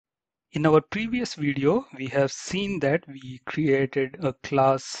In our previous video, we have seen that we created a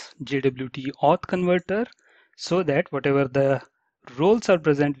class JWT auth converter so that whatever the roles are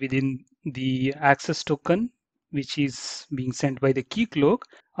present within the access token, which is being sent by the keycloak,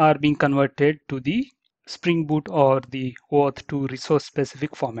 are being converted to the Spring Boot or the Oauth2 resource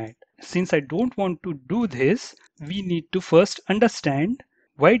specific format. Since I don't want to do this, we need to first understand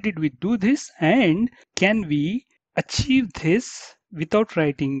why did we do this and can we achieve this without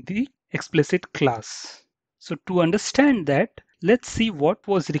writing the explicit class. So to understand that, let's see what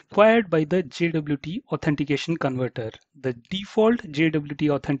was required by the JWT authentication converter. The default JWT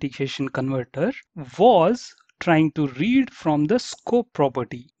authentication converter was trying to read from the scope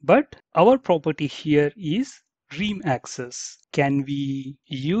property, but our property here is ream access. Can we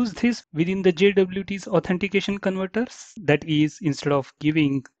use this within the JWT's authentication converters? That is, instead of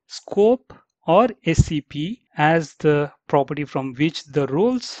giving scope or SCP as the property from which the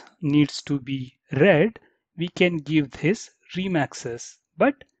roles needs to be read, we can give this ream access.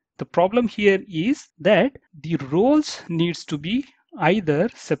 But the problem here is that the roles needs to be either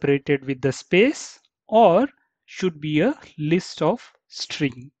separated with the space or should be a list of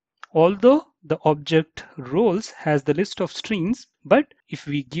string. Although the object roles has the list of strings, but if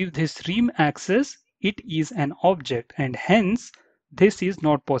we give this ream access, it is an object and hence this is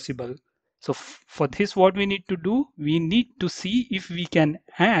not possible. So for this, what we need to do, we need to see if we can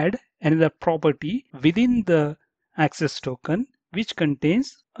add another property within the access token which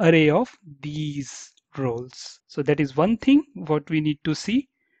contains array of these roles. So that is one thing what we need to see.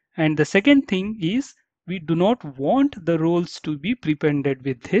 And the second thing is we do not want the roles to be prepended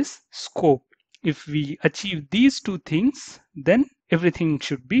with this scope. If we achieve these two things, then everything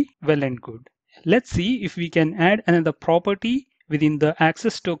should be well and good. Let's see if we can add another property within the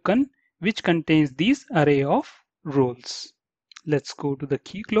access token which contains these array of roles. Let's go to the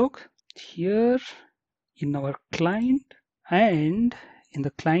keycloak here in our client, and in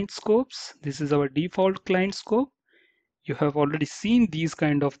the client scopes, this is our default client scope. You have already seen these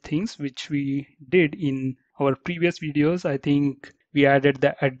kind of things which we did in our previous videos. I think we added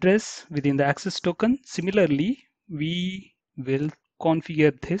the address within the access token. Similarly, we will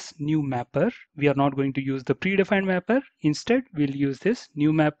configure this new mapper. We are not going to use the predefined mapper. Instead, we'll use this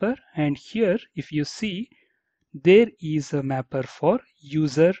new mapper. And here, if you see, there is a mapper for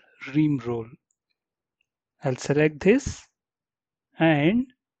user ream role. I'll select this and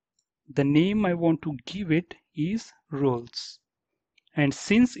the name I want to give it is roles. And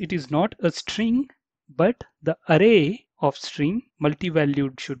since it is not a string, but the array of string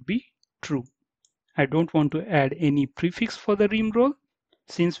multi-valued should be true. I don't want to add any prefix for the ream role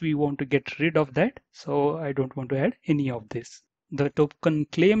since we want to get rid of that. So I don't want to add any of this. The token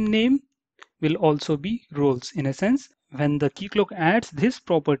claim name will also be roles in a sense. When the keycloak adds this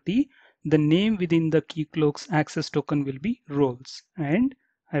property, the name within the keycloak's access token will be roles, and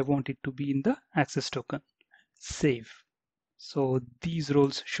I want it to be in the access token. Save. So these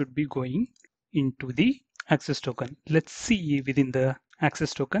roles should be going into the access token. Let's see within the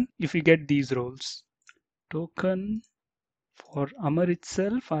access token if we get these roles. Token for Amar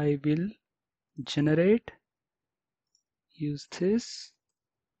itself, I will generate, use this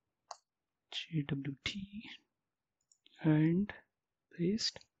JWT and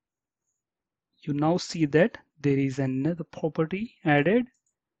paste. You now see that there is another property added,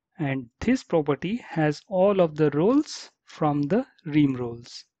 and this property has all of the roles from the ream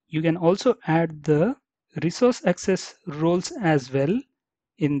roles. You can also add the resource access roles as well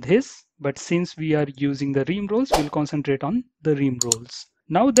in this, but since we are using the ream roles, we'll concentrate on the ream roles.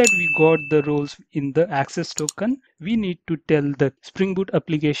 Now that we got the roles in the access token, we need to tell the Spring Boot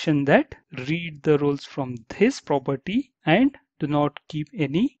application that read the roles from this property and do not keep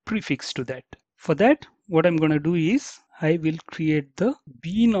any prefix to that. For that, what I'm going to do is I will create the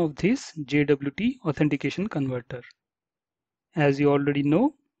bean of this JWT authentication converter. As you already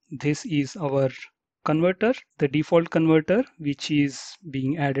know, this is our converter, the default converter, which is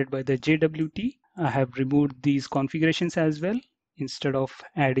being added by the JWT. I have removed these configurations as well. Instead of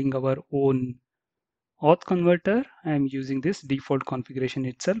adding our own auth converter, I am using this default configuration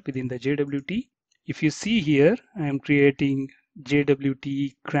itself within the JWT. If you see here, I am creating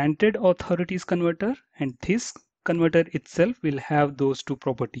JWT granted authorities converter, and this converter itself will have those two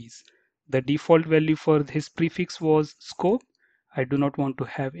properties. The default value for this prefix was scope. I do not want to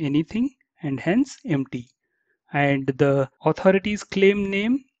have anything and hence empty. And the authorities claim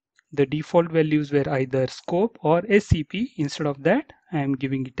name, the default values were either scope or SCP. Instead of that, I am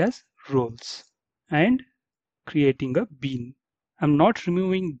giving it as roles and creating a bean. I'm not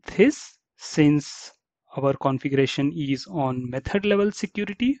removing this since our configuration is on method level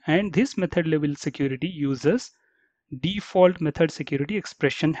security, and this method level security uses default method security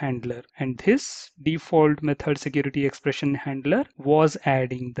expression handler, and this default method security expression handler was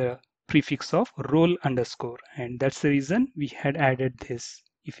adding the prefix of roll underscore, and that's the reason we had added this,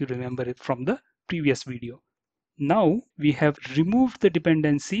 if you remember it from the previous video. Now we have removed the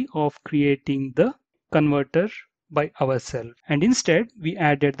dependency of creating the converter by ourselves, and instead we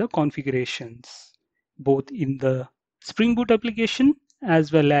added the configurations both in the Spring Boot application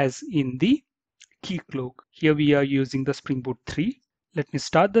as well as in the keycloak. Here we are using the Spring Boot 3. Let me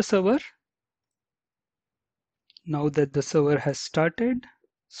start the server. Now that the server has started,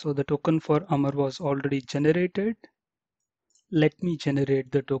 so the token for Amar was already generated. Let me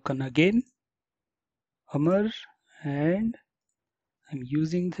generate the token again, Amar, and I'm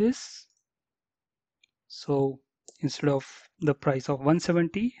using this. So instead of the price of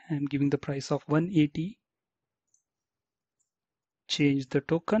 170, I'm giving the price of 180. Change the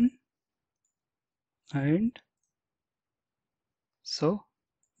token, and so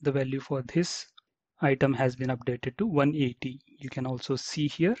the value for this item has been updated to 180. You can also see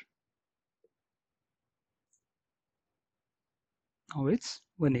here. Now it's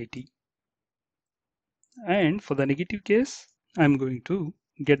 180. And for the negative case, I'm going to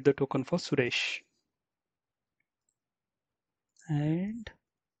get the token for Suresh. And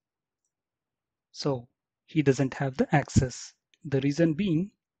so he doesn't have the access. The reason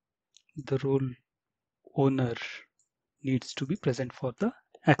being the role owner needs to be present for the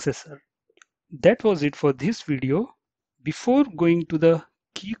accessor. That was it for this video. Before going to the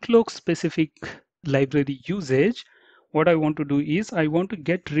keycloak specific library usage, what I want to do is I want to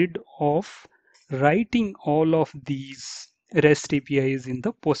get rid of writing all of these REST APIs in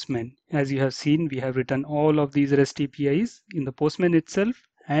the Postman. As you have seen, we have written all of these REST APIs in the Postman itself,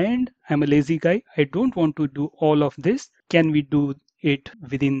 and I'm a lazy guy. I don't want to do all of this. Can we do it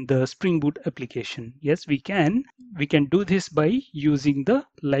within the Spring Boot application? Yes, we can. We can do this by using the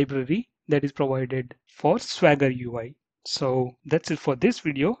library that is provided for Swagger UI. So that's it for this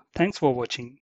video. Thanks for watching.